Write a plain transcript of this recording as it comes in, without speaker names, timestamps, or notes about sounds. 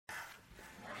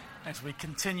As we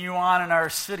continue on in our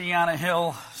City on a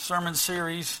Hill sermon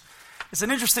series, it's an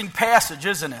interesting passage,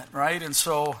 isn't it, right? And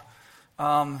so,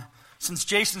 since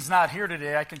Jason's not here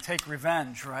today, I can take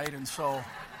revenge, right? And so,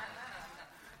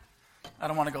 I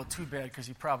don't want to go too bad because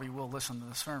he probably will listen to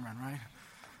the sermon, right?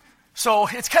 So,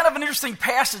 it's kind of an interesting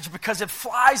passage because it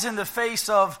flies in the face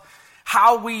of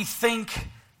how we think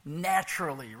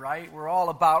naturally, right? We're all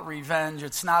about revenge.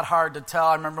 It's not hard to tell.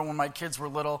 I remember when my kids were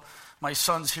little, my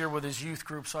son's here with his youth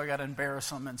group, so I got to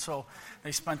embarrass him. And so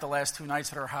they spent the last 2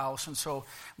 nights at our house. And so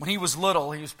when he was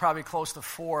little, he was probably close to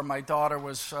 4. My daughter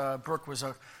was, Brooke was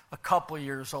a couple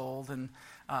years old. And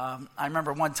I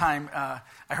remember one time I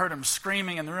heard him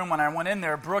screaming in the room. When I went in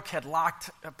there, Brooke had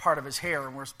locked a part of his hair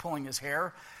and was pulling his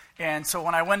hair. And so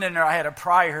when I went in there, I had to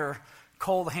pry her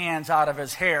cold hands out of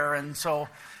his hair. And so,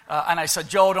 and I said,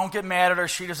 Joe, don't get mad at her.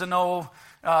 She doesn't know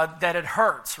that it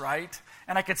hurts, right?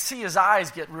 And I could see his eyes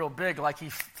get real big, like he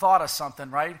thought of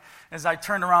something, right? As I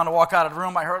turned around to walk out of the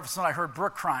room, I heard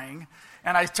Brooke crying.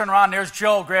 And I turned around, and there's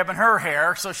Joe grabbing her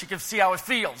hair so she can see how it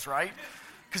feels, right?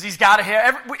 Because he's got a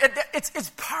hair. It's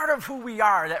part of who we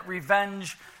are, that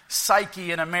revenge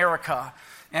psyche in America.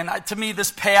 And to me,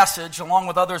 this passage, along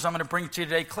with others I'm going to bring to you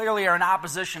today, clearly are in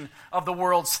opposition of the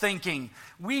world's thinking.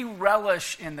 We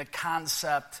relish in the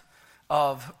concept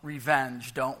of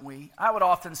revenge, don't we? I would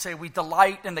often say we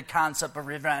delight in the concept of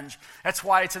revenge. That's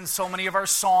why it's in so many of our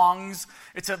songs.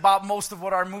 It's about most of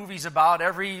what our movie's about.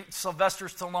 Every Sylvester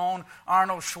Stallone,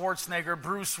 Arnold Schwarzenegger,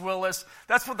 Bruce Willis,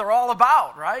 that's what they're all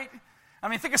about, right? I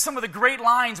mean, think of some of the great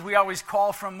lines we always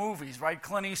call from movies, right?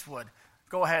 Clint Eastwood,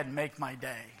 go ahead and make my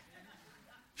day.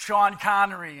 Sean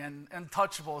Connery and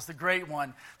Untouchables, the great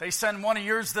one. They send one of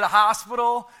yours to the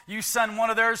hospital, you send one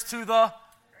of theirs to the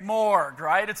morgue,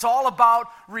 right? It's all about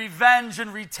revenge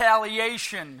and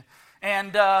retaliation.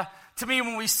 And to me,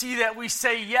 when we see that, we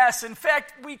say yes. In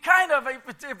fact, we kind of,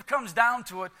 if it comes down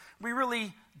to it, we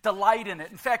really delight in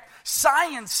it. In fact,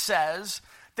 science says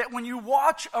that when you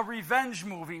watch a revenge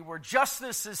movie where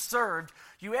justice is served,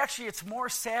 it's more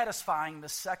satisfying the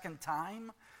second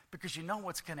time because you know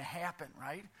what's going to happen,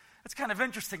 right? It's kind of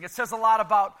interesting. It says a lot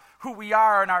about who we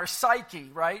are and our psyche,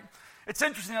 right? It's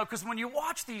interesting, though, because when you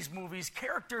watch these movies,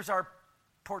 characters are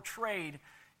portrayed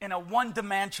in a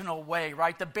one-dimensional way,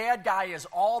 right? The bad guy is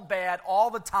all bad all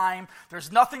the time.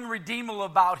 There's nothing redeemable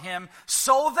about him,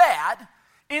 so that,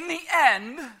 in the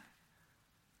end,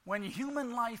 when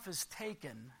human life is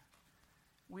taken,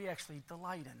 we actually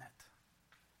delight in it.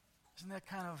 Isn't that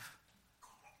kind of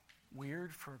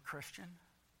weird for a Christian?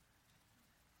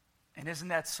 And isn't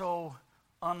that so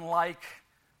unlike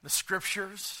the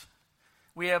Scriptures?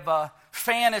 We have a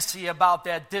fantasy about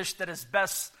that dish that is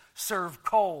best served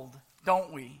cold,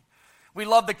 don't we? We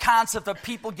love the concept of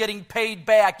people getting paid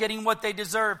back, getting what they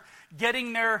deserve,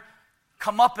 getting their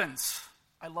comeuppance.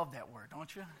 I love that word,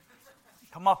 don't you?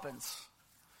 Comeuppance.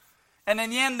 And in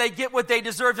the end, they get what they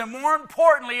deserve. And more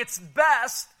importantly, it's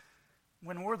best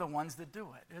when we're the ones that do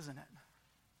it, isn't it?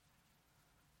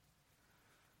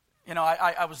 You know,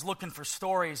 I was looking for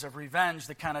stories of revenge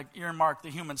that kind of earmark the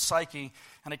human psyche,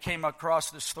 and I came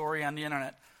across this story on the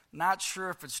internet. Not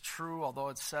sure if it's true, although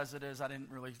it says it is. I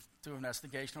didn't really do an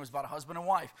investigation. It was about a husband and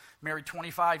wife, married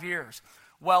 25 years,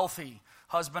 wealthy.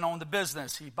 Husband owned a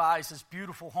business. He buys this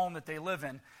beautiful home that they live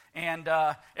in. And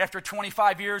after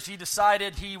 25 years, he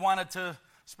decided he wanted to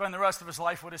spend the rest of his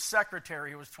life with his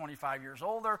secretary, who was 25 years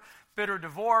older. Bitter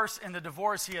divorce. In the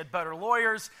divorce, he had better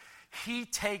lawyers. He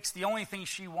takes, the only thing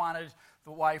she wanted,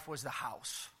 the wife, was the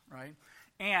house, right?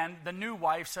 And the new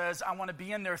wife says, I want to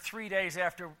be in there 3 days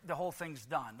after the whole thing's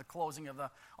done, the closing of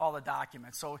all the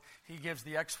documents. So he gives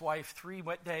the ex-wife 3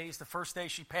 wet days. The first day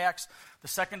she packs. The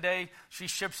second day she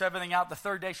ships everything out. The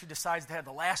third day she decides to have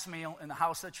the last meal in the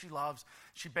house that she loves.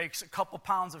 She bakes a couple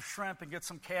pounds of shrimp and gets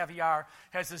some caviar,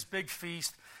 has this big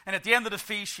feast. And at the end of the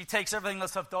feast, she takes everything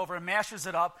that's left over and mashes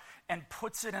it up and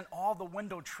puts it in all the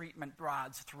window treatment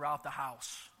rods throughout the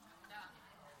house.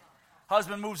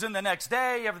 Husband moves in the next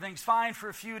day. Everything's fine for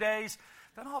a few days.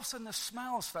 Then all of a sudden the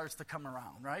smell starts to come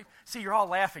around, right? See, you're all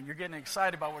laughing. You're getting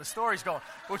excited about where the story's going,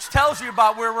 which tells you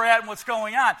about where we're at and what's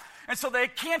going on. And so they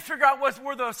can't figure out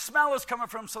where the smell is coming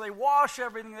from, so they wash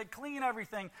everything, they clean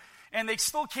everything, and they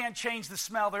still can't change the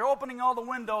smell. They're opening all the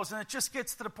windows, and it just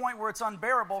gets to the point where it's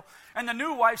unbearable. And the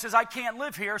new wife says, I can't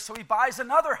live here, so he buys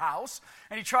another house,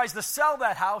 and he tries to sell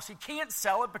that house. He can't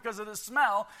sell it because of the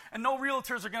smell, and no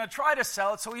realtors are going to try to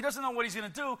sell it, so he doesn't know what he's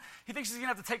going to do. He thinks he's going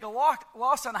to have to take a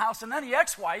loss on the house, and then the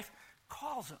ex-wife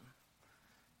calls him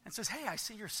and says, hey, I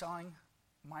see you're selling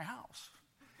my house.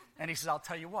 And he says, I'll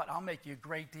tell you what, I'll make you a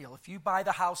great deal. If you buy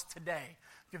the house today,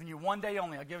 I'm giving you 1 day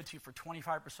only, I'll give it to you for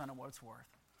 25% of what it's worth.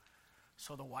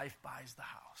 So the wife buys the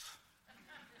house.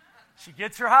 She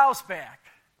gets her house back.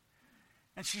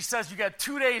 And she says, you got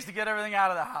 2 days to get everything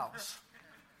out of the house.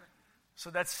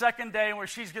 So that second day where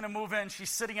she's going to move in,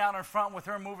 she's sitting out in front with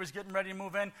her movers getting ready to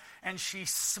move in, and she's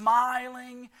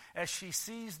smiling as she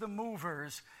sees the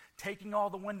movers taking all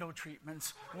the window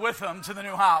treatments with them to the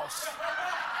new house.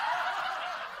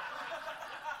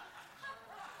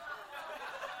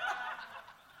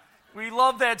 We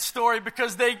love that story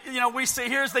because we say,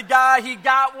 here's the guy, he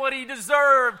got what he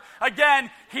deserved. Again,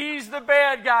 he's the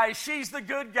bad guy, she's the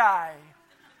good guy.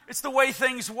 It's the way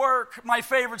things work. My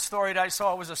favorite story that I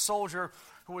saw was a soldier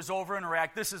who was over in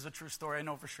Iraq. This is a true story, I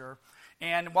know for sure.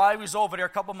 And while he was over there a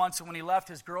couple months, and when he left,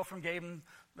 his girlfriend gave him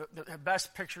the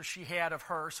best picture she had of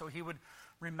her, so he would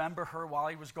remember her while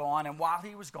he was gone. And while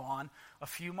he was gone, a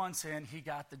few months in, he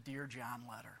got the Dear John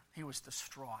letter. He was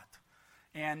distraught.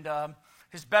 And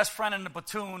his best friend in the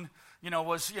platoon,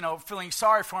 was, feeling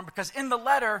sorry for him because in the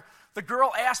letter, the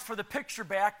girl asked for the picture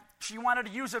back. She wanted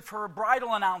to use it for a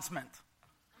bridal announcement.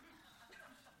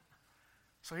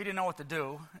 So he didn't know what to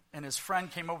do, and his friend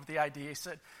came up with the idea. He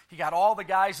said he got all the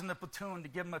guys in the platoon to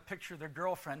give him a picture of their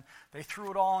girlfriend. They threw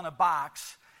it all in a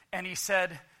box, and he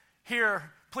said,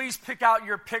 here, please pick out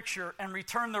your picture and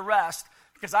return the rest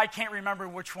because I can't remember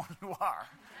which one you are.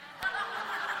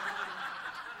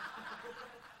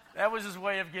 That was his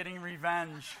way of getting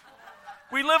revenge.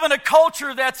 We live in a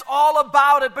culture that's all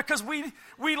about it because we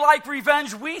like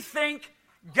revenge. We think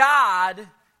God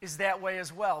is that way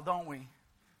as well, don't we?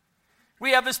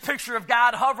 We have this picture of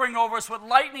God hovering over us with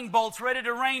lightning bolts ready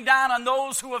to rain down on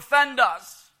those who offend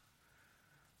us.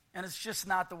 And it's just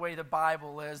not the way the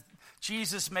Bible is.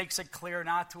 Jesus makes it clear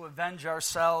not to avenge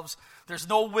ourselves. There's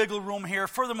no wiggle room here.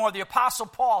 Furthermore, the Apostle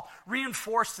Paul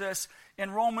reinforced this in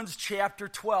Romans chapter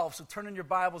 12. So turn in your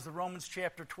Bibles to Romans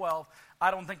chapter 12. I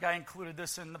don't think I included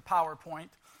this in the PowerPoint.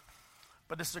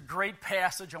 But this is a great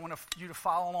passage. I want you to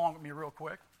follow along with me real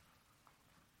quick.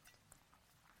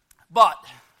 But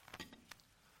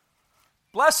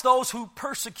bless those who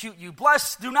persecute you.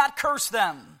 Do not curse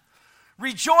them.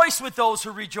 Rejoice with those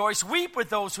who rejoice. Weep with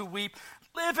those who weep.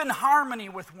 Live in harmony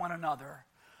with one another.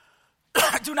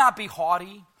 Do not be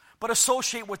haughty, but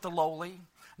associate with the lowly.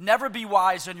 Never be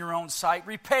wise in your own sight.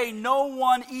 Repay no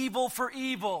one evil for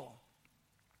evil.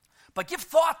 But give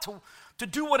thought to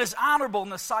do what is honorable in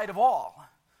the sight of all.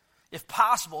 If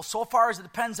possible, so far as it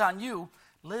depends on you,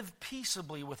 live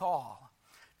peaceably with all.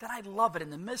 Then I love it in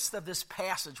the midst of this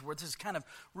passage where this is kind of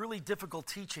really difficult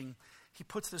teaching, he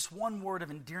puts this one word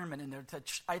of endearment in there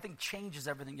that I think changes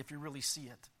everything if you really see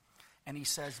it. And he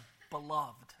says,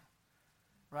 beloved,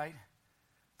 right?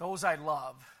 Those I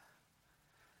love.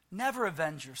 Never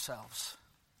avenge yourselves,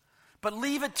 but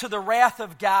leave it to the wrath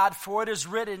of God, for it is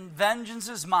written, vengeance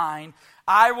is mine,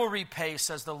 I will repay,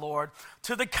 says the Lord.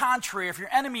 To the contrary, if your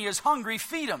enemy is hungry,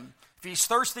 feed him. If he's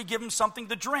thirsty, give him something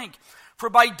to drink. For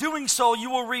by doing so,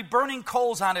 you will reap burning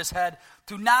coals on his head.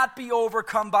 Do not be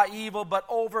overcome by evil, but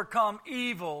overcome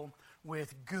evil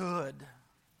with good.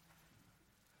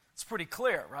 It's pretty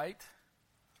clear, right?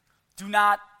 Do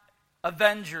not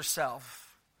avenge yourself.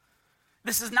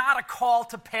 This is not a call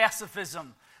to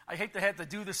pacifism. I hate to have to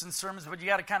do this in sermons, but you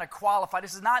got to kind of qualify.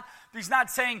 He's not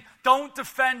saying don't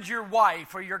defend your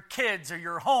wife or your kids or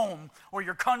your home or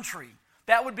your country.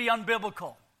 That would be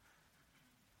unbiblical.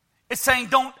 It's saying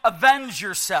don't avenge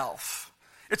yourself.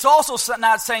 It's also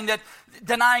not saying that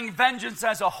denying vengeance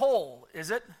as a whole, is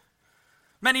it?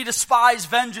 Many despise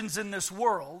vengeance in this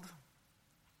world.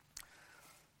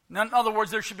 In other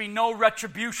words, there should be no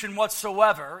retribution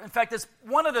whatsoever. In fact, it's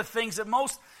one of the things that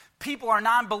most people are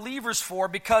non-believers for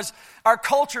because our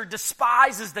culture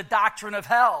despises the doctrine of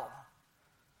hell.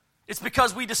 It's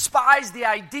because we despise the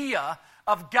idea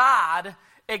of God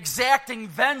exacting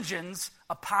vengeance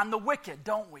upon the wicked,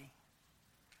 don't we?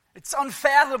 It's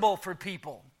unfathomable for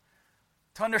people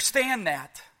to understand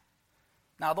that.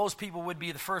 Now, those people would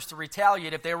be the first to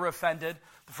retaliate if they were offended,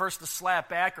 the first to slap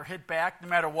back or hit back, no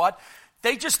matter what.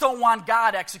 They just don't want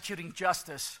God executing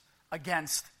justice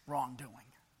against wrongdoing.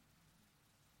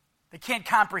 They can't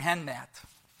comprehend that.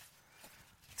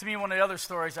 To me, one of the other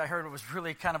stories I heard was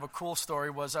really kind of a cool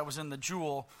story was I was in the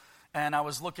Jewel, and I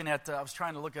was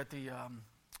trying to look at the,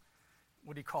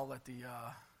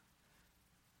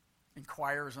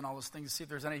 inquirers and all those things to see if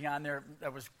there's anything on there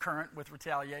that was current with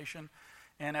retaliation.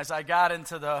 And as I got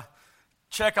into the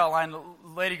checkout line, the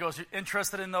lady goes, "You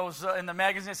interested in those in the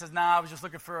magazine?" I says, "Nah, I was just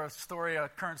looking for a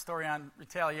current story on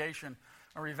retaliation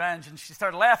or revenge." And she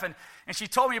started laughing, and she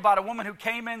told me about a woman who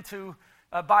came in to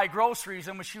buy groceries,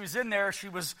 and when she was in there, she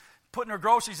was putting her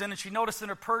groceries in, and she noticed in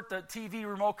her purse the TV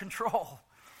remote control.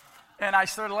 And I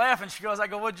started laughing. She goes,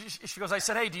 she goes, I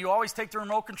said, hey, do you always take the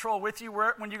remote control with you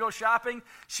when you go shopping?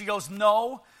 She goes,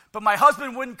 no, but my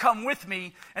husband wouldn't come with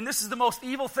me, and this is the most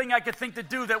evil thing I could think to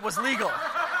do that was legal.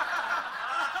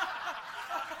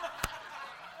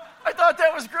 I thought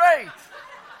that was great.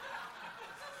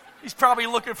 He's probably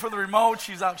looking for the remote.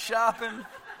 She's out shopping.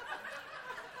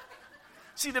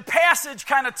 See, the passage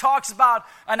kind of talks about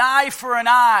an eye for an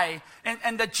eye,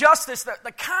 and the justice,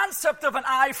 the concept of an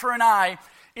eye for an eye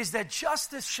is that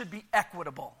justice should be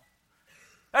equitable.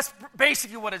 That's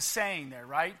basically what it's saying there,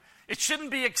 right? It shouldn't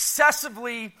be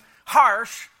excessively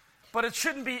harsh, but it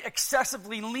shouldn't be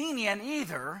excessively lenient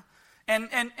either. And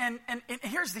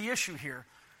here's the issue here.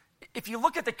 If you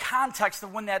look at the context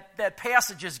of when that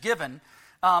passage is given,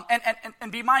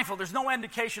 and be mindful, there's no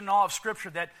indication in all of Scripture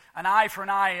that an eye for an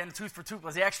eye and a tooth for a tooth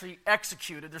was actually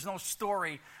executed. There's no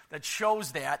story that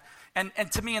shows that. And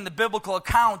to me, in the biblical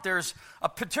account, there's a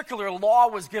particular law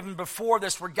was given before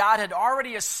this where God had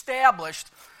already established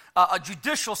a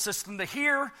judicial system to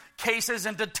hear cases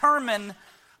and determine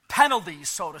penalties,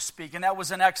 so to speak. And that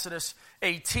was in Exodus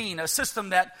 18, a system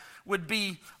that would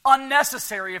be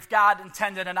unnecessary if God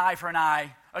intended an eye for an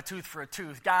eye, a tooth for a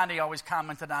tooth. Gandhi always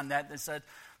commented on that and said,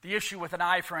 the issue with an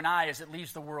eye for an eye is it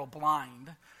leaves the world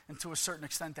blind. And to a certain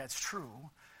extent, that's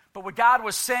true. But what God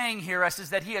was saying here is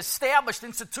that he established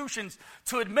institutions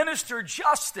to administer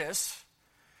justice.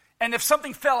 And if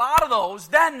something fell out of those,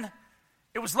 then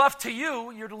it was left to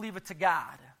you. You're to leave it to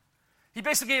God. He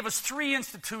basically gave us 3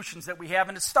 institutions that we have,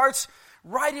 and it starts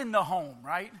right in the home,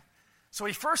 right? So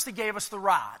he gave us the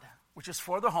rod, which is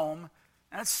for the home,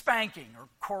 and it's spanking or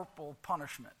corporal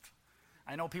punishment.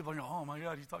 I know people go, oh my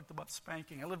God, you talked about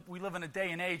spanking. We live in a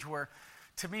day and age where,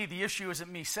 to me, the issue isn't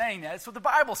me saying that. It's what the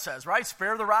Bible says, right?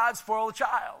 Spare the rod, spoil the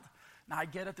child. Now, I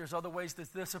get it. There's other ways to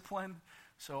discipline.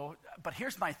 But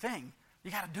here's my thing.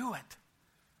 You got to do it.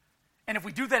 And if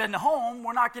we do that in the home,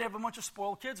 we're not going to have a bunch of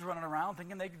spoiled kids running around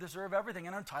thinking they deserve everything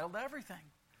and are entitled to everything.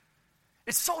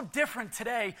 It's so different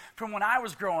today from when I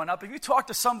was growing up. If you talk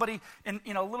to somebody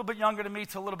a little bit younger than me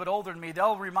to a little bit older than me,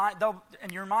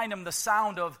 and you remind them the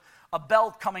sound of a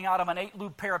belt coming out of an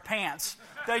 8-loop pair of pants.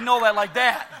 They know that like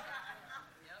that.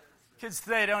 Kids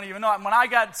today don't even know it. When I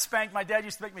got spanked, my dad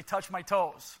used to make me touch my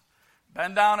toes.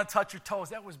 Bend down and touch your toes.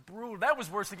 That was brutal. That was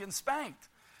worse than getting spanked.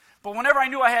 But whenever I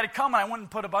knew I had it coming, I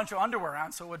wouldn't put a bunch of underwear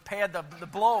on so it would pad the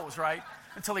blows, right?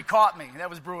 Until he caught me. That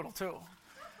was brutal too.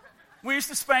 We used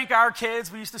to spank our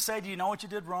kids. We used to say, do you know what you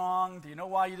did wrong? Do you know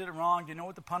why you did it wrong? Do you know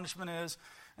what the punishment is?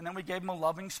 And then we gave them a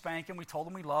loving spanking. We told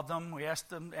them we loved them. We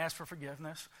asked for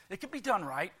forgiveness. It could be done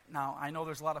right. Now, I know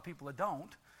there's a lot of people that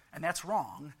don't, and that's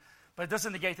wrong. But it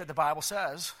doesn't negate that the Bible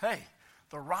says, hey,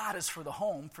 the rod is for the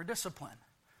home, for discipline.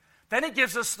 Then it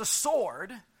gives us the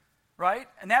sword, right?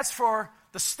 And that's for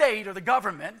the state or the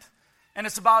government. And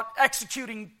it's about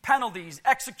executing penalties,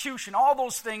 execution, all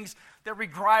those things that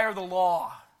require the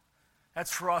law.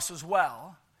 That's for us as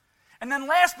well. And then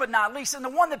last but not least, and the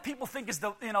one that people think is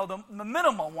the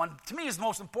minimal one, to me is the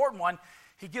most important one,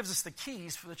 he gives us the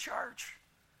keys for the church.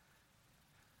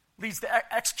 Leads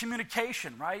to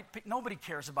excommunication, right? Nobody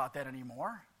cares about that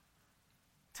anymore.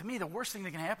 To me, the worst thing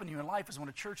that can happen to you in life is when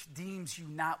a church deems you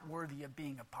not worthy of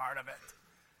being a part of it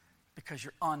because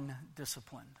you're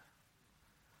undisciplined.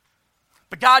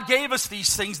 But God gave us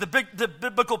these things, the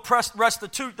biblical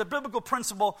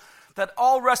principle that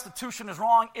all restitution is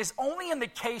wrong is only in the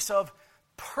case of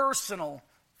personal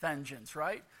vengeance,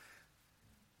 right?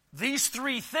 These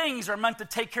 3 things are meant to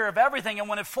take care of everything, and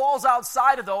when it falls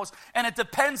outside of those and it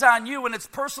depends on you and it's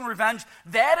personal revenge,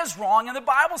 that is wrong, and the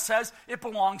Bible says it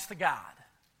belongs to God.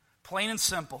 Plain and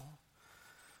simple.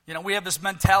 We have this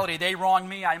mentality, they wrong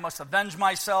me, I must avenge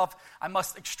myself, I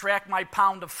must extract my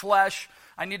pound of flesh,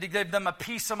 I need to give them a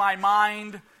piece of my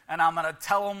mind, and I'm going to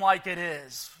tell them like it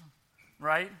is,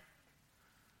 right?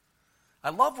 I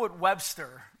love what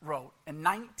Webster wrote in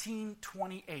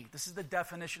 1928. This is the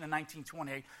definition in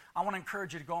 1928. I want to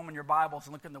encourage you to go home in your Bibles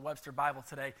and look in the Webster Bible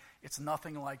today. It's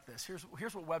nothing like this.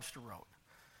 Here's what Webster wrote.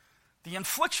 The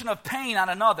infliction of pain on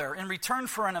another in return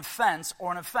for an offense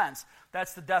or an offense.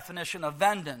 That's the definition of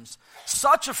vengeance.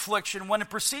 Such affliction, when it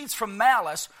proceeds from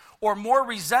malice or more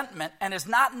resentment and is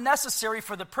not necessary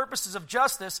for the purposes of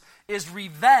justice, is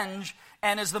revenge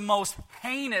and is the most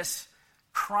heinous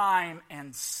crime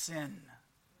and sin.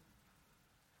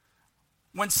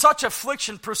 When such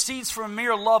affliction proceeds from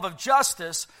mere love of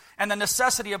justice and the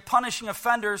necessity of punishing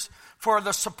offenders for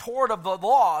the support of the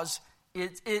laws,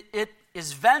 it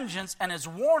is vengeance and is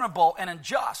warrantable and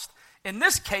unjust. In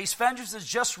this case, vengeance is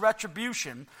just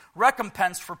retribution,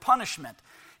 recompense for punishment.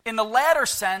 In the latter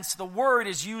sense, the word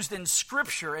is used in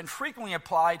Scripture and frequently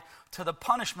applied to the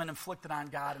punishment inflicted on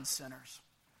God and sinners.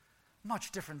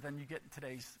 Much different than you get in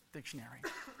today's dictionary.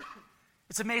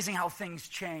 It's amazing how things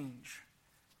change.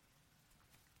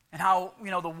 And how,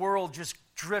 the world just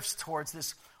drifts towards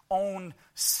this own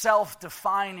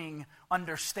self-defining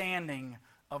understanding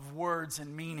of words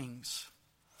and meanings.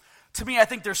 To me, I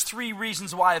think there's 3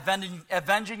 reasons why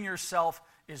avenging yourself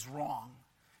is wrong,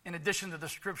 in addition to the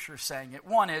Scripture saying it.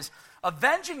 One is,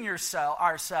 avenging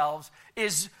ourselves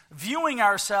is viewing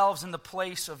ourselves in the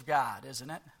place of God, isn't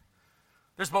it?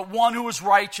 There's but one who is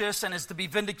righteous and is to be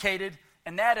vindicated,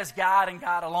 and that is God and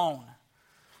God alone.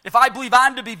 If I believe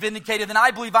I'm to be vindicated, then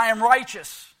I believe I am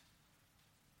righteous.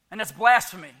 And that's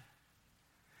blasphemy.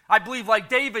 I believe, like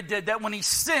David did, that when he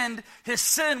sinned, his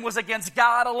sin was against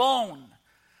God alone.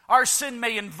 Our sin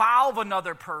may involve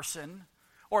another person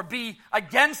or be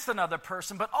against another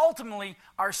person, but ultimately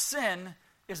our sin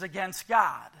is against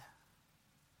God.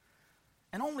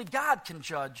 And only God can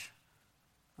judge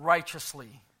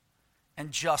righteously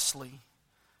and justly,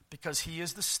 because He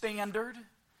is the standard.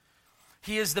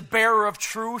 He is the bearer of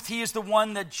truth. He is the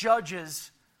one that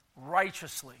judges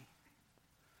righteously.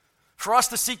 For us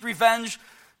to seek revenge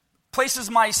places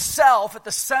myself at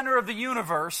the center of the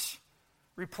universe,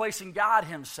 replacing God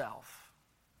Himself.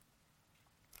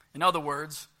 In other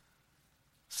words,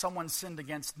 someone sinned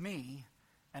against me,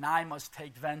 and I must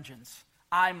take vengeance.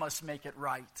 I must make it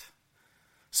right.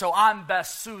 So I'm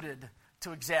best suited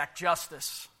to exact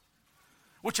justice,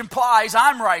 which implies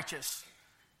I'm righteous.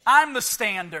 I'm the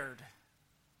standard.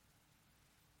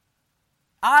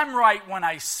 I'm right when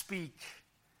I speak,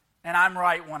 and I'm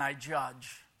right when I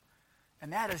judge.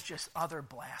 And that is just utter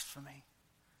blasphemy.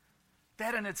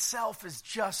 That in itself is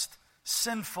just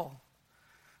sinful.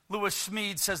 Lewis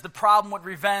Smead says the problem with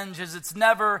revenge is it's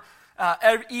never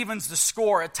evens the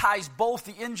score. It ties both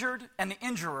the injured and the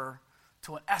injurer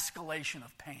to an escalation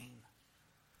of pain.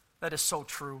 That is so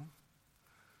true.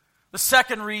 The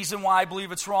second reason why I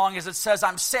believe it's wrong is it says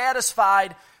I'm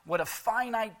satisfied with a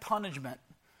finite punishment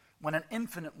when an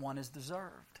infinite one is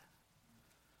deserved.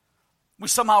 We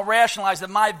somehow rationalize that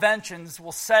my vengeance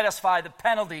will satisfy the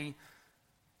penalty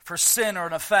for sin or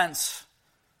an offense.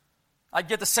 I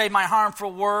get to say my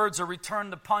harmful words or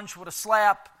return the punch with a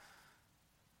slap.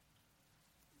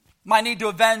 My need to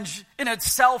avenge in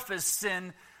itself is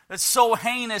sin that's so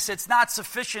heinous it's not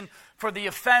sufficient for the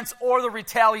offense or the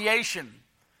retaliation.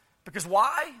 Because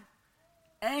why?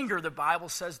 Anger, the Bible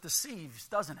says, deceives,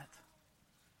 doesn't it?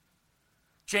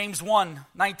 James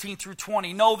 1:19 through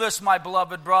 20. Know this, my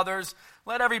beloved brothers.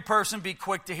 Let every person be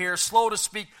quick to hear, slow to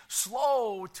speak,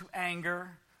 slow to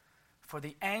anger. For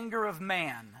the anger of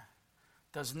man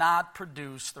does not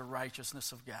produce the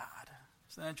righteousness of God.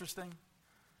 Isn't that interesting?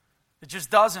 It just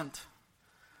doesn't.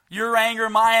 Your anger,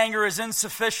 my anger is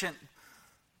insufficient,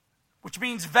 which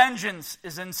means vengeance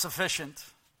is insufficient.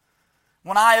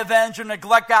 When I avenge or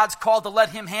neglect God's call to let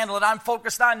Him handle it, I'm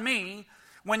focused on me.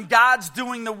 When God's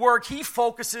doing the work, He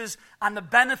focuses on the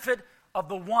benefit of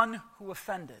the one who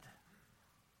offended.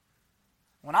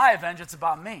 When I avenge, it's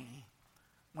about me.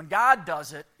 When God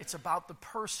does it, it's about the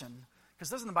person. Because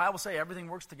doesn't the Bible say everything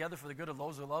works together for the good of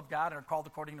those who love God and are called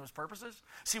according to His purposes?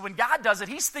 See, when God does it,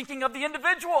 He's thinking of the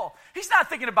individual. He's not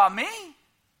thinking about me.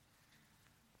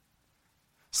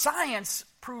 Science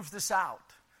proves this out.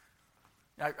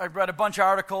 I read a bunch of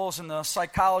articles in the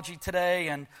Psychology Today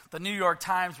and the New York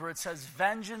Times where it says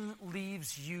vengeance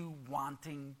leaves you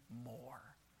wanting more.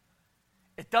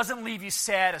 It doesn't leave you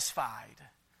satisfied.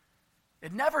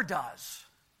 It never does.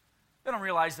 They don't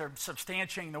realize they're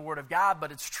substantiating the Word of God,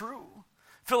 but it's true.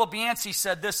 Philip Yancey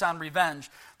said this on revenge.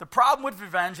 The problem with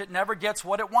revenge, it never gets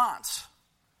what it wants.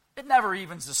 It never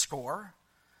evens the score.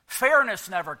 Fairness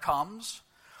never comes.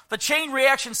 The chain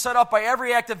reaction set up by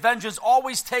every act of vengeance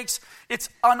always takes its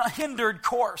unhindered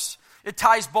course. It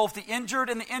ties both the injured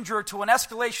and the injurer to an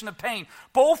escalation of pain.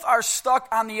 Both are stuck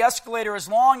on the escalator as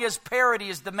long as parity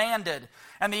is demanded.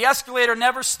 And the escalator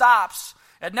never stops.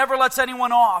 It never lets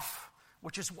anyone off,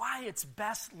 which is why it's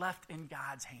best left in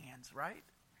God's hands, right?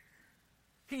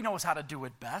 He knows how to do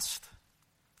it best.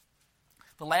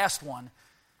 The last one,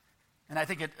 and I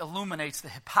think it illuminates the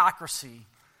hypocrisy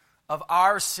of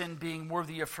our sin being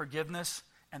worthy of forgiveness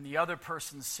and the other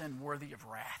person's sin worthy of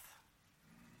wrath.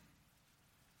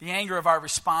 The anger of our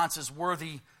response is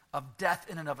worthy of death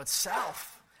in and of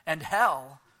itself and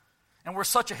hell. And we're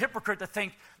such a hypocrite to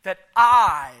think that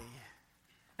I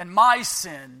and my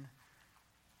sin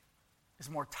is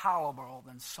more tolerable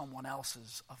than someone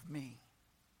else's of me.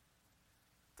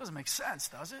 Doesn't make sense,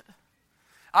 does it?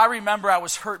 I remember I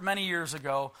was hurt many years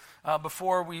ago.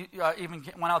 Before we even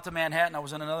went out to Manhattan, I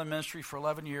was in another ministry for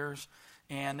 11 years.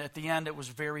 And at the end, it was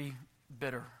very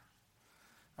bitter.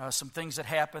 Some things that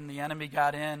happened, the enemy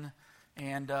got in,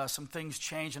 and some things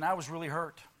changed. And I was really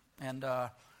hurt. And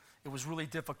it was really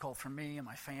difficult for me and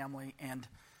my family. And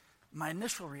my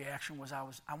initial reaction was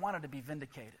I wanted to be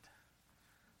vindicated.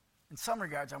 In some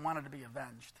regards, I wanted to be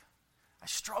avenged. I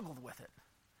struggled with it.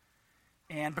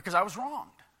 And because I was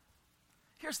wronged.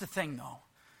 Here's the thing, though.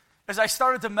 As I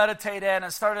started to meditate and I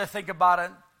started to think about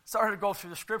it, started to go through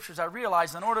the scriptures, I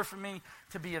realized in order for me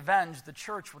to be avenged, the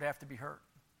church would have to be hurt.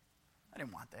 I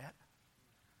didn't want that.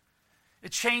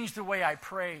 It changed the way I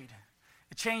prayed.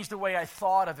 It changed the way I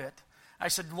thought of it. I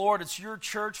said, Lord, it's your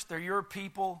church. They're your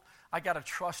people. I got to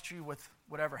trust you with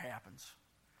whatever happens.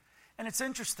 And it's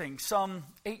interesting. Some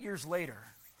 8 years later,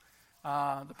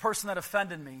 the person that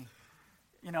offended me,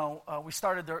 we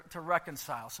started to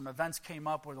reconcile. Some events came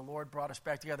up where the Lord brought us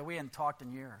back together. We hadn't talked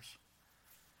in years.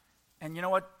 And you know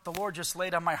what? The Lord just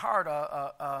laid on my heart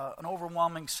an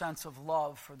overwhelming sense of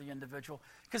love for the individual.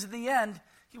 Because in the end,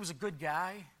 he was a good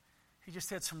guy. He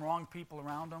just had some wrong people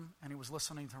around him, and he was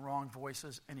listening to wrong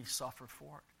voices, and he suffered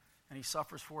for it. And he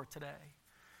suffers for it today.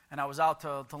 And I was out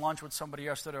to lunch with somebody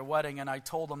yesterday at a wedding, and I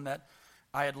told them that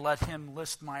I had let him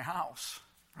list my house,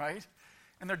 right?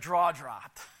 And their jaw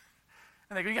dropped.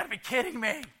 And they go, you got to be kidding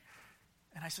me.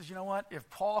 And I said, you know what? If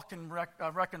Paul can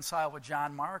reconcile with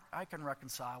John Mark, I can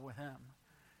reconcile with him.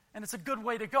 And it's a good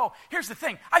way to go. Here's the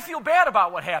thing. I feel bad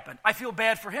about what happened. I feel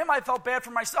bad for him. I felt bad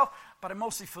for myself. But I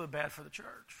mostly feel bad for the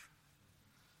church.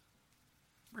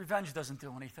 Revenge doesn't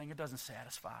do anything. It doesn't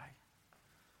satisfy.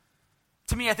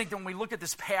 To me, I think that when we look at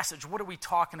this passage, what are we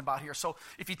talking about here? So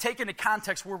if you take into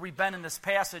context where we've been in this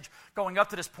passage going up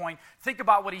to this point, think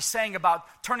about what he's saying about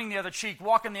turning the other cheek,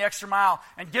 walking the extra mile,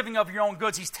 and giving of your own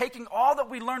goods. He's taking all that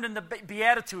we learned in the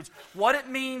Beatitudes, what it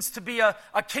means to be a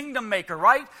kingdom maker,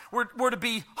 right? We're to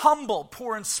be humble,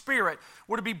 poor in spirit.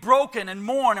 We're to be broken and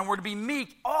mourn, and we're to be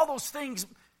meek. All those things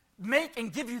make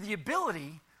and give you the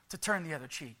ability to turn the other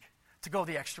cheek, to go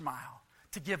the extra mile,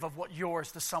 to give of what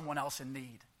yours to someone else in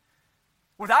need.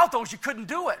 Without those, you couldn't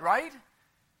do it, right?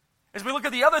 As we look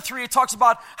at the other three, it talks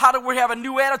about how do we have a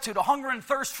new attitude, a hunger and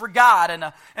thirst for God,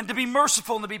 and to be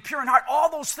merciful and to be pure in heart. All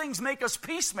those things make us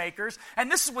peacemakers,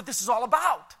 and this is what this is all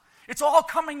about. It's all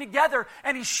coming together,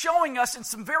 and he's showing us in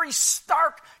some very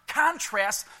stark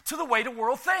contrast to the way the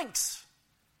world thinks.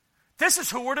 This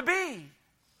is who we're to be.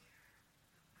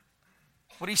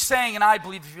 What he's saying, and I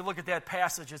believe if you look at that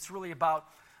passage, it's really about,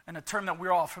 and a term that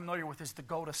we're all familiar with is to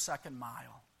go the second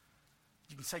mile.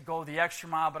 You can say go the extra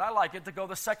mile, but I like it to go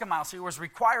the second mile. See, it was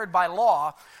required by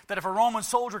law that if a Roman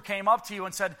soldier came up to you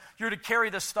and said, you're to carry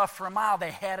this stuff for a mile,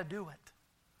 they had to do it.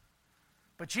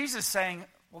 But Jesus is saying,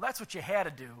 well, that's what you had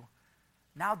to do.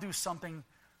 Now do something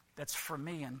that's for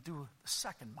me and do the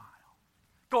second mile.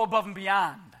 Go above and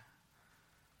beyond.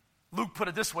 Luke put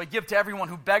it this way, give to everyone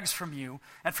who begs from you,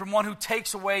 and from one who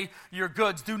takes away your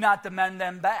goods, do not demand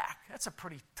them back. That's a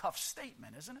pretty tough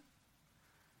statement, isn't it?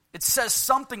 It says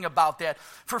something about that.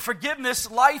 For forgiveness,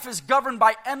 life is governed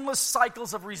by endless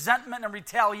cycles of resentment and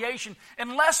retaliation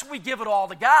unless we give it all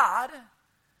to God,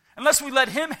 unless we let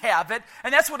him have it.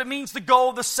 And that's what it means to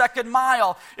go the second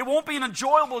mile. It won't be an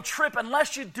enjoyable trip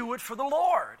unless you do it for the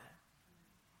Lord.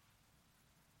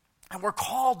 And we're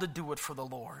called to do it for the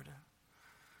Lord.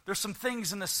 There's some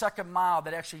things in the second mile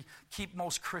that actually keep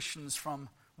most Christians from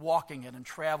walking it and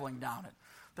traveling down it.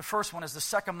 The first one is the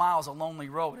second mile is a lonely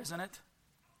road, isn't it?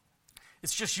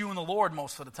 It's just you and the Lord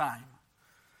most of the time.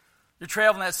 You're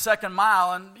traveling that second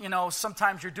mile, and,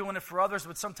 sometimes you're doing it for others,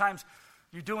 but sometimes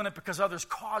you're doing it because others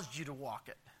caused you to walk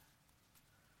it.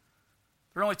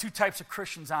 There are only two types of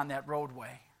Christians on that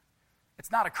roadway.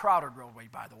 It's not a crowded roadway,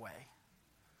 by the way.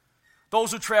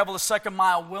 Those who travel the second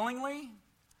mile willingly,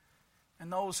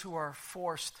 and those who are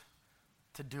forced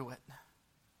to do it.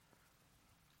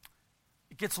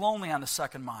 It gets lonely on the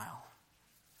second mile.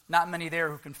 Not many there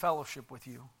who can fellowship with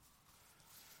you.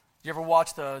 You ever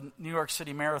watch the New York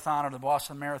City Marathon or the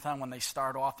Boston Marathon? When they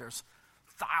start off, there's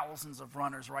thousands of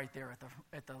runners right there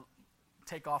at the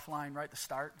takeoff line, right at the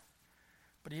start.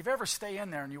 But if you ever stay in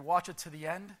there and you watch it to the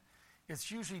end, it's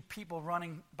usually people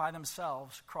running by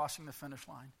themselves, crossing the finish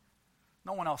line.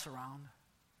 No one else around.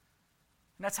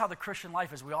 And that's how the Christian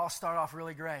life is. We all start off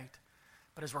really great.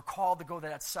 But as we're called to go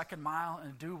that second mile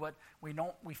and do what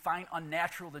we find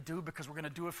unnatural to do because we're going to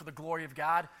do it for the glory of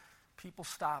God, people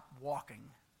stop walking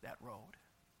that road.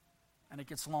 And it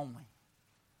gets lonely.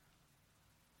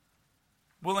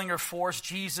 Willing or forced,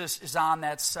 Jesus is on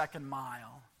that second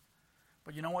mile.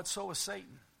 But you know what? So is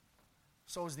Satan.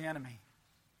 So is the enemy.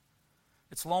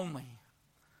 It's lonely.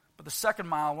 But the second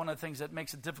mile, one of the things that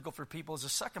makes it difficult for people is the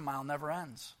second mile never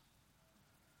ends.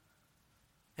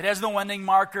 It has no ending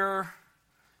marker.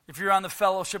 If you're on the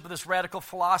fellowship of this radical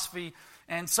philosophy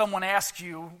and someone asks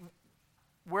you,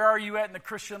 where are you at in the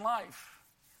Christian life?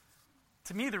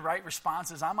 To me, the right response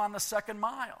is, I'm on the second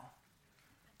mile.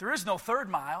 There is no third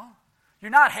mile. You're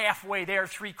not halfway there,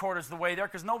 3/4 of the way there,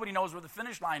 because nobody knows where the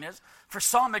finish line is. For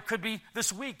some, it could be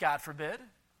this week, God forbid.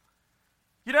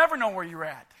 You never know where you're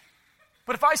at.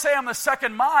 But if I say I'm the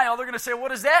second mile, they're going to say, what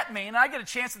does that mean? And I get a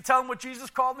chance to tell them what Jesus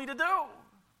called me to do.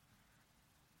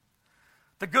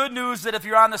 The good news is that if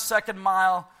you're on the second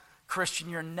mile, Christian,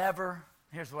 you're never,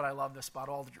 here's what I love this about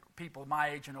all the people my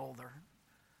age and older,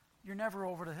 you're never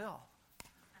over the hill.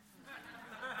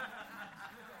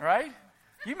 Right?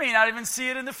 You may not even see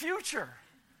it in the future.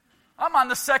 I'm on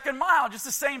the second mile, just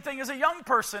the same thing as a young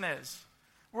person is.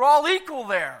 We're all equal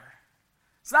there.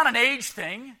 It's not an age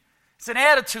thing. It's an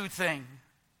attitude thing.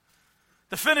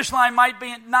 The finish line might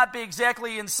not be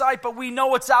exactly in sight, but we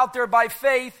know it's out there by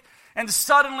faith. And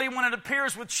suddenly, when it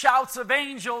appears with shouts of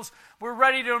angels, we're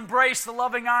ready to embrace the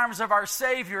loving arms of our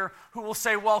Savior, who will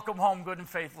say, welcome home, good and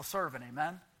faithful servant.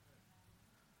 Amen?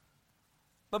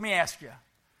 Let me ask you,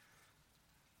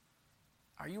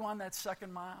 are you on that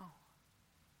second mile?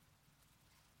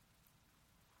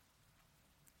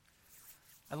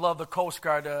 I love the Coast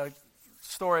Guard.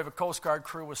 Story of a Coast Guard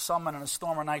crew was summoned on a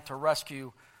stormy night to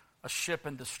rescue a ship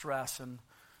in distress. And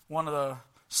one of the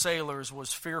sailors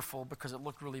was fearful because it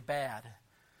looked really bad.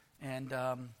 And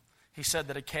he said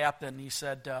to the captain, he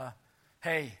said,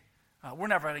 hey, we're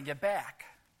never going to get back.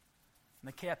 And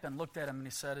the captain looked at him and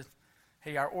he said,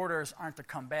 hey, our orders aren't to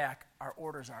come back. Our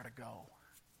orders are to go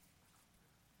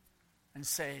and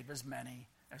save as many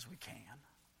as we can.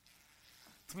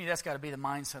 To me, that's got to be the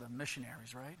mindset of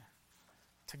missionaries, right?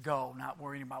 To go, not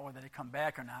worrying about whether they come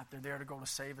back or not. They're there to go to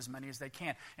save as many as they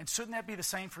can. And shouldn't that be the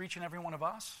same for each and every one of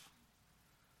us?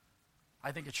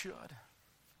 I think it should.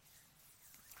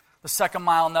 The second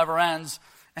mile never ends.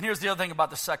 And here's the other thing about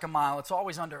the second mile. It's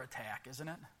always under attack, isn't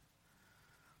it?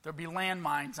 There'll be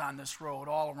landmines on this road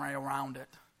all around it.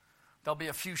 There'll be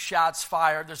a few shots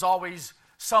fired. There's always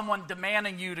someone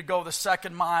demanding you to go the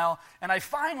second mile. And I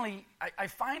find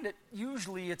it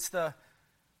usually it's the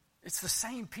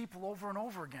same people over and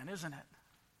over again, isn't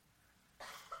it?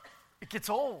 It gets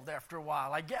old after a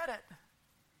while. I get it.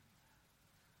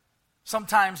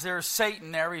 Sometimes there's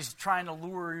Satan there. He's trying to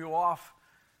lure you off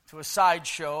to a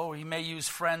sideshow. He may use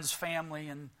friends, family,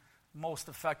 and most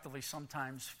effectively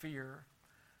sometimes fear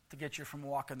to get you from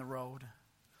walking the road.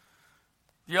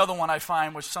 The other one I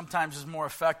find, which sometimes is more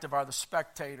effective, are the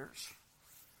spectators.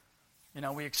 You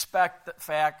know, we expect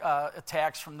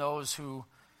attacks from those who,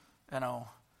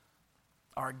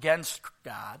 are against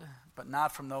God, but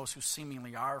not from those who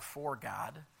seemingly are for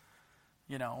God.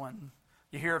 And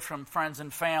you hear it from friends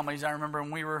and families. I remember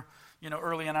when we were,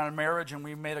 early in our marriage and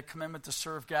we made a commitment to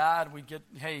serve God, we'd get,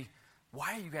 hey,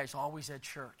 why are you guys always at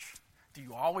church? Do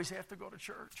you always have to go to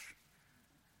church?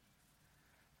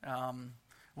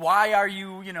 Why are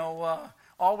you,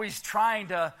 always trying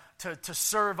to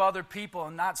serve other people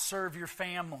and not serve your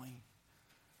family?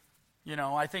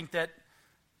 I think that,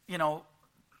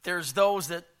 there's those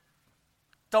that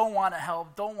don't want to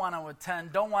help, don't want to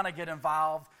attend, don't want to get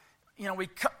involved. We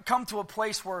come to a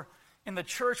place where in the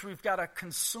church we've got a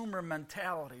consumer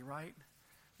mentality, right?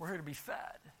 We're here to be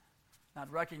fed,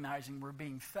 not recognizing we're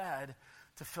being fed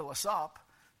to fill us up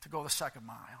to go the second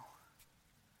mile.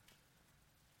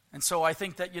 And so I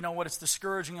think that, it's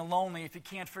discouraging and lonely if you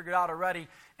can't figure it out already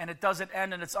and it doesn't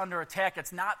end and it's under attack.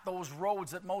 It's not those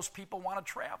roads that most people want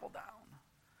to travel down.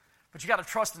 But you got to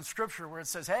trust in Scripture where it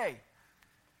says, hey,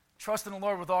 trust in the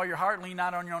Lord with all your heart, lean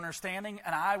not on your understanding,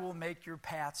 and I will make your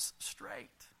paths straight.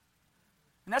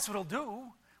 And that's what He'll do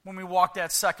when we walk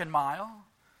that second mile.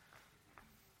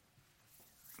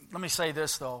 Let me say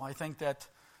this, though. I think that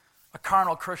a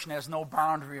carnal Christian has no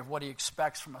boundary of what he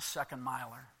expects from a second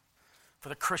miler for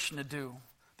the Christian to do.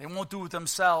 They won't do it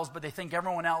themselves, but they think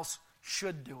everyone else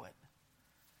should do it.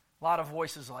 A lot of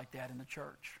voices like that in the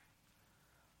church.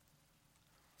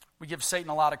 We give Satan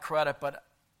a lot of credit, but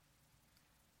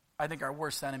I think our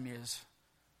worst enemy is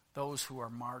those who are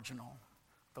marginal,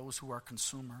 those who are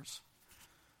consumers.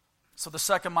 So the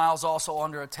second mile is also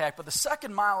under attack. But the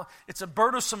second mile, it's a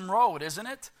burdensome road, isn't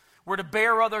it? We're to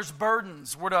bear others'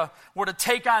 burdens. We're to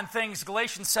take on things.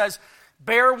 Galatians says,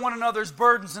 bear one another's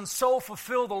burdens and so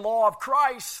fulfill the law of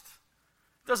Christ.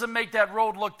 Doesn't make that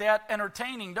road look that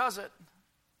entertaining, does it?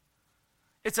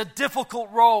 It's a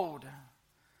difficult road.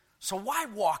 So why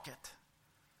walk it?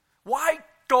 Why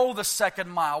go the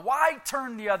second mile? Why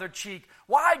turn the other cheek?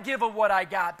 Why give of what I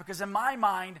got? Because in my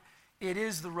mind, it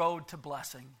is the road to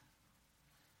blessing.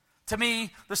 To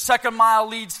me, the second mile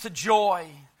leads to joy.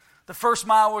 The first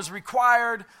mile was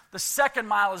required. The second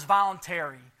mile is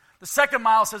voluntary. The second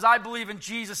mile says, I believe in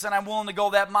Jesus and I'm willing to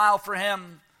go that mile for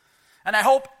him. And I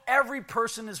hope every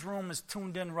person in this room is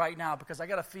tuned in right now, because I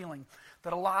got a feeling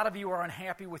that a lot of you are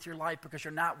unhappy with your life because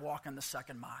you're not walking the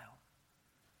second mile.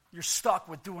 You're stuck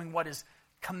with doing what is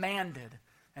commanded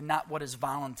and not what is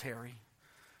voluntary.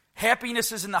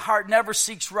 Happiness is in the heart, never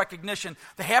seeks recognition.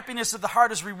 The happiness of the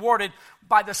heart is rewarded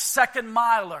by the second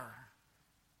miler.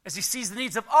 As he sees the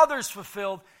needs of others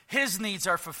fulfilled, his needs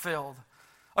are fulfilled.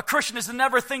 A Christian is to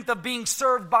never think of being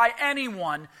served by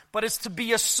anyone, but it's to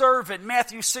be a servant.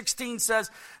 Matthew 16 says,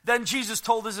 then Jesus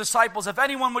told his disciples, if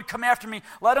anyone would come after me,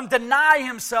 let him deny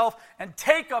himself and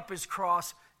take up his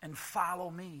cross and follow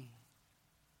me.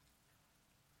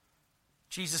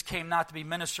 Jesus came not to be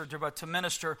ministered to, but to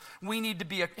minister. We need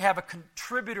to have a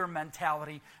contributor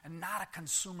mentality and not a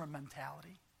consumer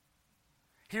mentality.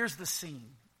 Here's the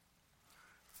scene.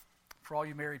 For all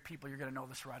you married people, you're going to know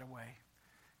this right away.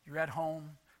 You're at home.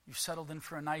 You've settled in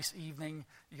for a nice evening.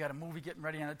 You got a movie getting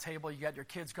ready on the table. You got your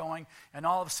kids going. And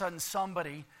all of a sudden,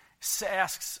 somebody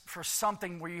asks for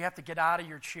something where you have to get out of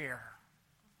your chair.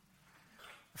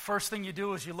 The first thing you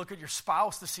do is you look at your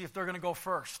spouse to see if they're going to go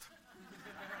first.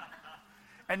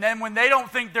 And then when they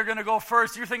don't think they're going to go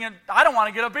first, you're thinking, I don't want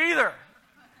to get up either.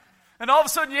 And all of a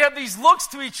sudden you have these looks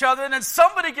to each other, and then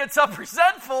somebody gets up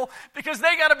resentful because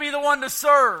they got to be the one to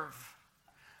serve.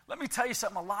 Let me tell you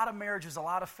something. A lot of marriages, a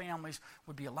lot of families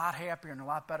would be a lot happier and a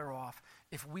lot better off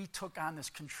if we took on this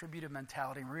contributive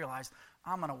mentality and realized,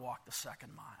 I'm going to walk the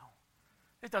second mile.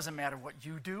 It doesn't matter what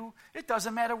you do. It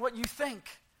doesn't matter what you think.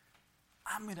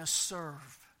 I'm going to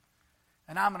serve,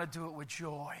 and I'm going to do it with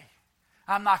joy.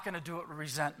 I'm not going to do it with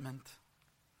resentment.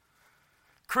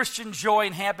 Christian joy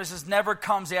and happiness never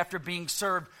comes after being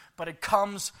served, but it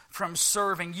comes from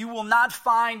serving. You will not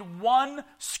find one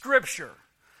scripture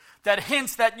that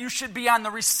hints that you should be on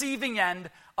the receiving end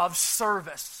of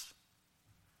service.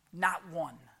 Not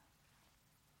one.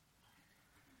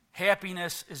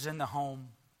 Happiness is in the home.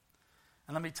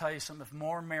 And let me tell you something, if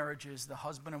more marriages, the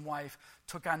husband and wife,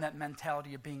 took on that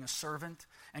mentality of being a servant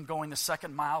and going the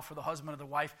second mile for the husband or the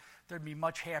wife, there'd be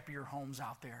much happier homes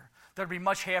out there. There'd be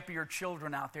much happier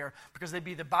children out there, because they'd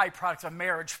be the byproducts of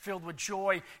marriage filled with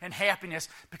joy and happiness,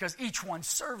 because each one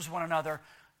serves one another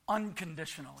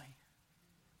unconditionally.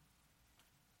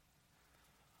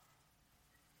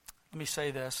 Let me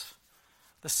say this.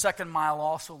 The second mile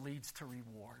also leads to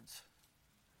rewards.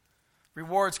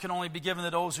 Rewards can only be given to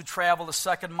those who travel the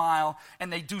second mile,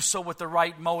 and they do so with the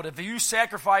right motive. If you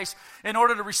sacrifice in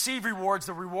order to receive rewards,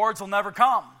 the rewards will never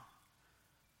come.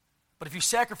 But if you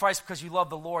sacrifice because you love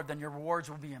the Lord, then your rewards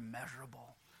will be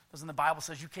immeasurable. Doesn't the Bible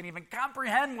say you can't even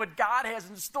comprehend what God has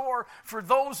in store for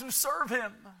those who serve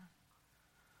him?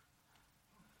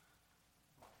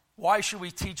 Why should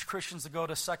we teach Christians to go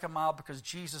the second mile? Because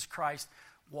Jesus Christ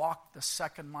walked the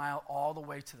second mile all the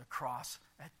way to the cross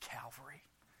at Calvary.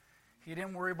 He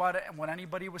didn't worry about it and what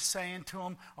anybody was saying to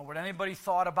him or what anybody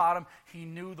thought about him. He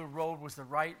knew the road was the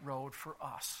right road for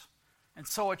us. And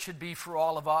so it should be for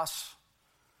all of us.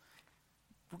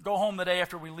 We'll go home today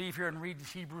after we leave here and read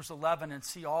Hebrews 11 and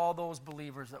see all those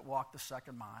believers that walked the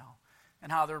second mile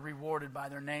and how they're rewarded by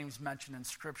their names mentioned in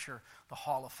Scripture, the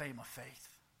Hall of Fame of Faith.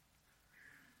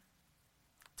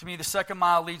 To me, the second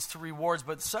mile leads to rewards,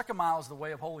 but the second mile is the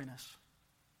way of holiness.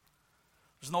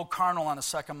 There's no carnal on the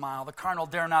second mile. The carnal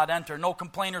dare not enter. No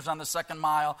complainers on the second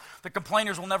mile. The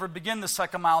complainers will never begin the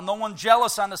second mile. No one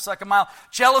jealous on the second mile.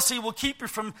 Jealousy will keep you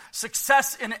from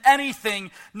success in anything.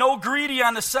 No greedy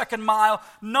on the second mile.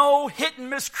 No hit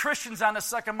and miss Christians on the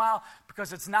second mile,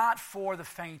 because it's not for the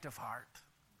faint of heart.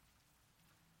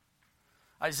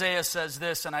 Isaiah says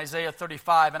this in Isaiah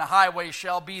 35, and a highway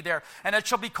shall be there, and it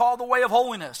shall be called the way of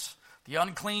holiness. The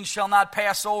unclean shall not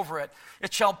pass over it.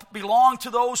 It shall belong to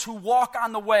those who walk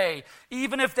on the way.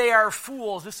 Even if they are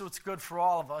fools, this is what's good for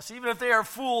all of us. Even if they are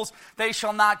fools, they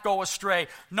shall not go astray.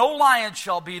 No lion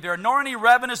shall be there, nor any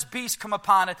ravenous beast come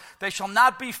upon it. They shall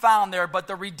not be found there, but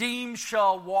the redeemed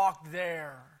shall walk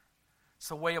there. It's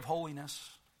the way of holiness.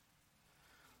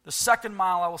 The second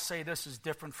mile, I will say this, is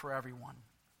different for everyone.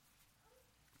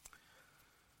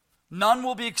 None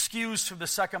will be excused from the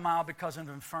second mile because of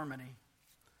infirmity.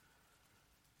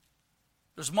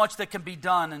 There's much that can be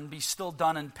done and be still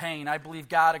done in pain. I believe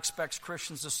God expects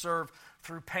Christians to serve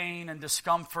through pain and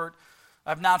discomfort.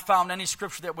 I've not found any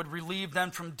scripture that would relieve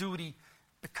them from duty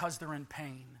because they're in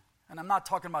pain. And I'm not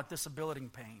talking about disability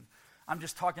pain. I'm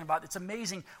just talking about, it's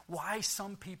amazing why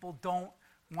some people don't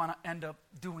want to end up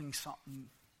doing something,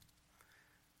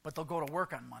 but they'll go to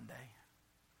work on Monday,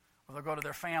 or they'll go to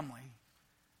their family.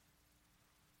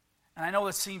 And I know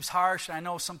it seems harsh. I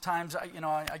know sometimes I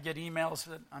get emails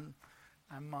that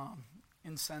I'm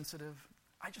insensitive.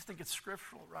 I just think it's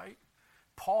scriptural, right?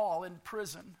 Paul in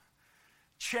prison,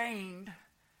 chained,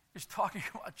 is talking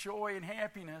about joy and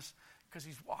happiness because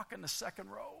he's walking the second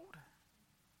road.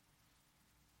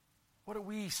 What do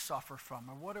we suffer from?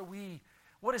 Or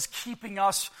what is keeping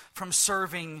us from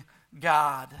serving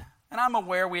God? And I'm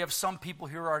aware we have some people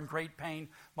here who are in great pain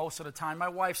most of the time. My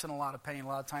wife's in a lot of pain a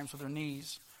lot of times with her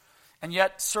knees. And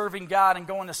yet serving God and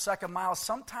going the second mile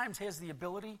sometimes has the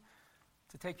ability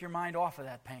to take your mind off of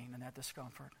that pain and that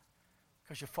discomfort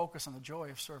because you focus on the joy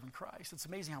of serving Christ. It's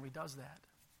amazing how he does that.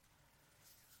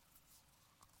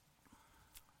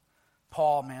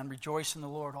 Paul, man, rejoice in the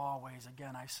Lord always.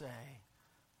 Again, I say,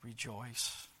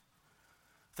 rejoice.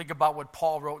 Think about what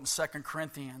Paul wrote in 2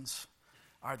 Corinthians.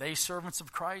 Are they servants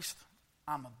of Christ?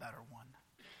 I'm a better one.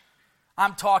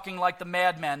 I'm talking like the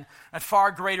madmen, at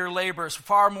far greater labors,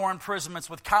 far more imprisonments,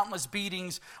 with countless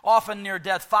beatings, often near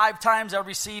death. 5 times I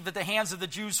received at the hands of the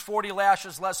Jews 40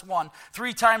 lashes less one.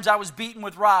 3 times I was beaten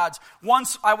with rods.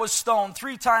 Once I was stoned.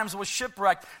 3 times I was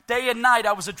shipwrecked. Day and night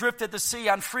I was adrift at the sea,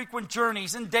 on frequent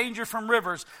journeys, in danger from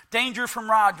rivers, danger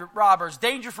from robbers,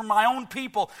 danger from my own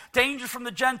people, danger from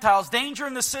the Gentiles, danger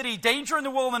in the city, danger in the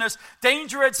wilderness,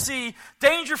 danger at sea,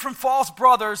 danger from false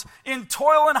brothers, in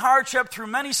toil and hardship through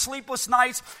many sleepless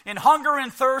nights, in hunger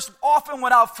and thirst, often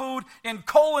without food, in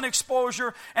cold and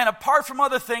exposure, and apart from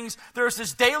other things, there's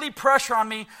this daily pressure on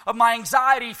me of my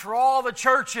anxiety for all the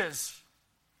churches.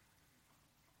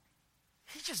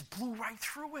 He just blew right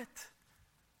through it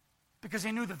because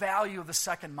he knew the value of the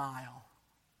second mile.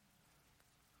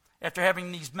 After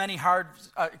having these many hard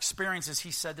experiences,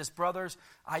 he said this, brothers,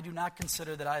 I do not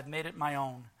consider that I have made it my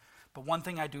own. But one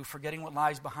thing I do, forgetting what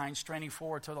lies behind, straining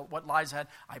forward to what lies ahead,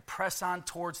 I press on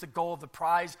towards the goal of the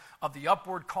prize of the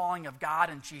upward calling of God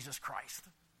in Jesus Christ.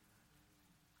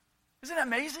 Isn't that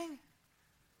amazing?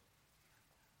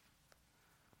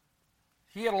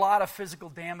 He had a lot of physical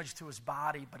damage to his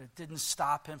body, but it didn't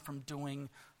stop him from doing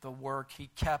the work. He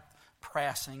kept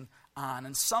pressing on.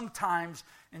 And sometimes,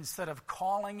 instead of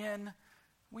calling in,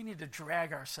 we need to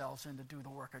drag ourselves in to do the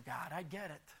work of God. I get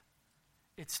it.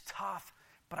 It's tough.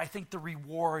 But I think the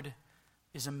reward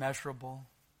is immeasurable.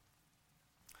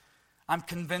 I'm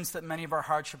convinced that many of our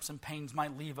hardships and pains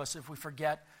might leave us if we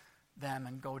forget them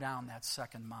and go down that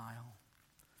second mile.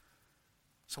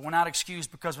 So we're not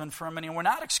excused because of infirmity, and we're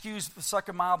not excused the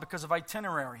second mile because of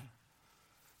itinerary.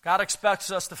 God expects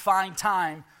us to find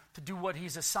time to do what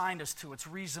he's assigned us to. It's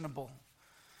reasonable.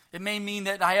 It may mean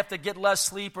that I have to get less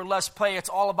sleep or less play. It's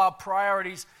all about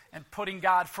priorities and putting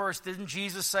God first. Didn't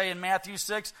Jesus say in Matthew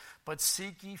 6, but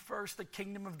seek ye first the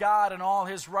kingdom of God and all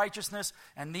his righteousness,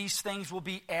 and these things will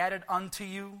be added unto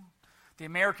you? The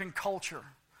American culture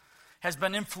has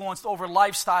been influenced over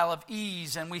lifestyle of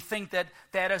ease, and we think that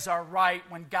that is our right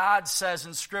when God says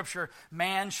in Scripture,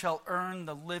 man shall earn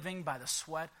the living by the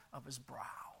sweat of his brow.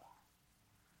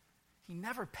 He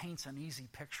never paints an easy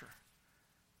picture.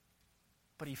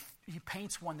 But he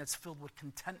paints one that's filled with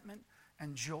contentment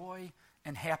and joy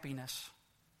and happiness.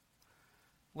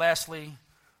 Lastly,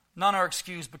 none are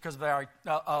excused because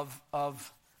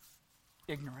of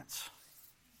ignorance.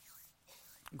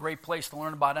 A great place to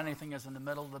learn about anything is in the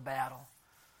middle of the battle.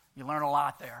 You learn a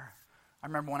lot there. I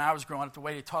remember when I was growing up, the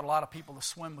way they taught a lot of people to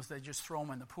swim was they just throw them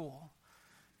in the pool.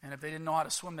 And if they didn't know how to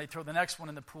swim, they'd throw the next one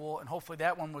in the pool, and hopefully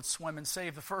that one would swim and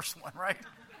save the first one, right?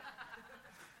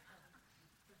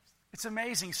 It's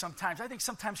amazing sometimes. I think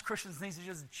sometimes Christians need to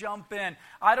just jump in.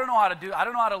 I don't know how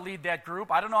to lead that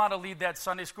group. I don't know how to lead that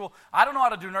Sunday school. I don't know how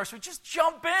to do nursery. Just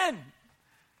jump in.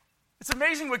 It's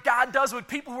amazing what God does with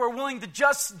people who are willing to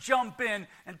just jump in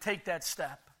and take that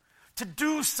step. To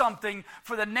do something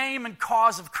for the name and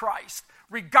cause of Christ.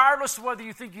 Regardless of whether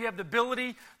you think you have the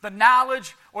ability, the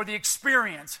knowledge, or the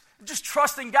experience. Just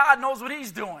trusting God knows what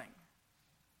he's doing.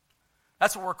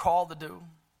 That's what we're called to do.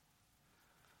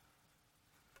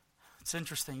 It's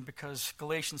interesting because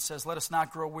Galatians says, let us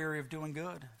not grow weary of doing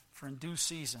good, for in due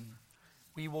season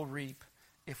we will reap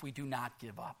if we do not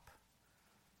give up,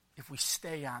 if we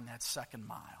stay on that second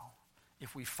mile,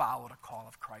 if we follow the call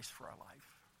of Christ for our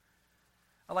life.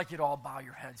 I'd like you to all bow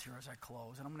your heads here as I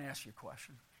close, and I'm going to ask you a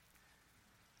question.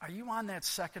 Are you on that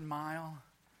second mile?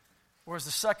 Or has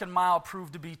the second mile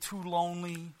proved to be too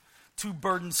lonely, too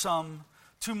burdensome,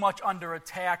 too much under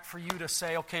attack for you to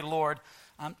say, okay, Lord,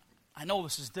 I know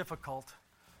this is difficult,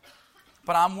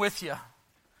 but I'm with you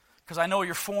because I know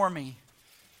you're for me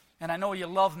and I know you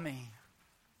love me.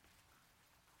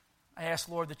 I ask,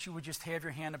 Lord, that you would just have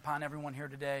your hand upon everyone here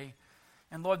today.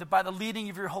 And Lord, that by the leading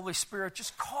of your Holy Spirit,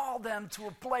 just call them to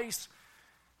a place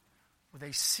where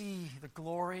they see the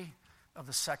glory of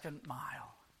the second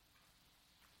mile.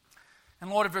 And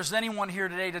Lord, if there's anyone here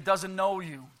today that doesn't know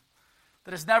you,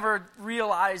 that has never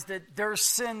realized that their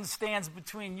sin stands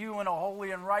between you and a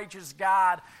holy and righteous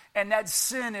God, and that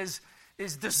sin is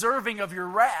deserving of your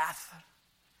wrath,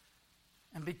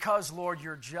 and because, Lord,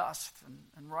 you're just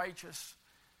and righteous,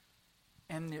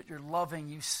 and that you're loving,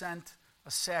 you sent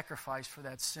a sacrifice for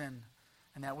that sin,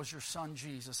 and that was your Son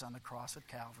Jesus on the cross at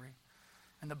Calvary.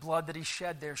 And the blood that he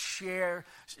shed there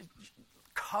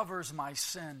covers my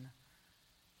sin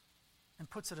and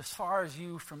puts it as far as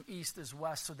you from east as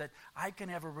west, so that I can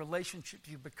have a relationship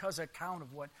with you because I count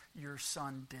of what your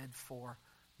Son did for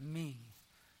me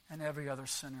and every other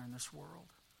sinner in this world.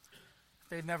 If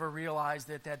they've never realized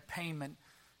that that payment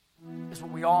is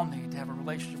what we all need to have a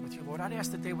relationship with you, Lord, I'd ask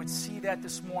that they would see that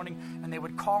this morning, and they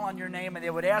would call on your name, and they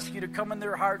would ask you to come in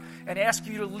their heart and ask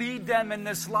you to lead them in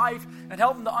this life and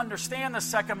help them to understand the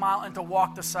second mile and to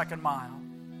walk the second mile.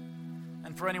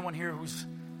 And for anyone here who's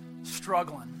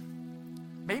struggling,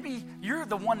 maybe you're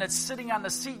the one that's sitting on the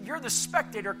seat, you're the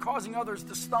spectator causing others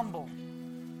to stumble.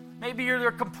 Maybe you're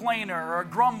a complainer or a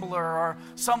grumbler or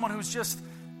someone who's just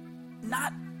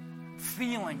not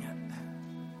feeling it.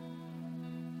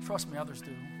 Trust me, others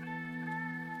do.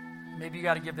 Maybe you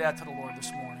got to give that to the Lord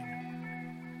this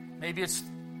morning. Maybe it's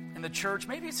in the church.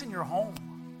 Maybe it's in your home.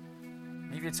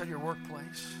 Maybe it's at your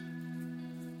workplace.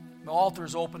 The altar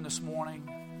is open this morning.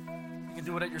 You can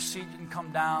do it at your seat. You can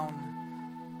come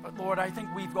down. But Lord, I think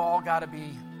we've all got to be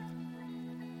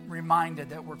reminded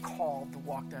that we're called to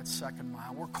walk that second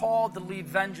mile. We're called to leave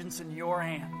vengeance in your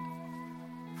hand.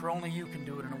 For only you can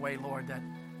do it in a way, Lord, that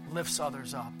lifts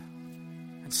others up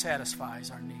and satisfies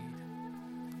our need.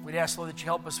 We'd ask, Lord, that you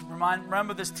help us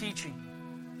remember this teaching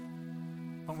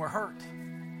when we're hurt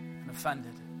and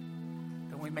offended,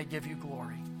 that we may give you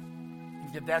glory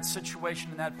and give that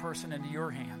situation and that person into your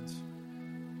hands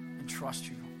and trust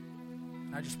you.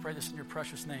 And I just pray this in your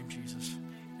precious name, Jesus.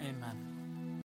 Amen.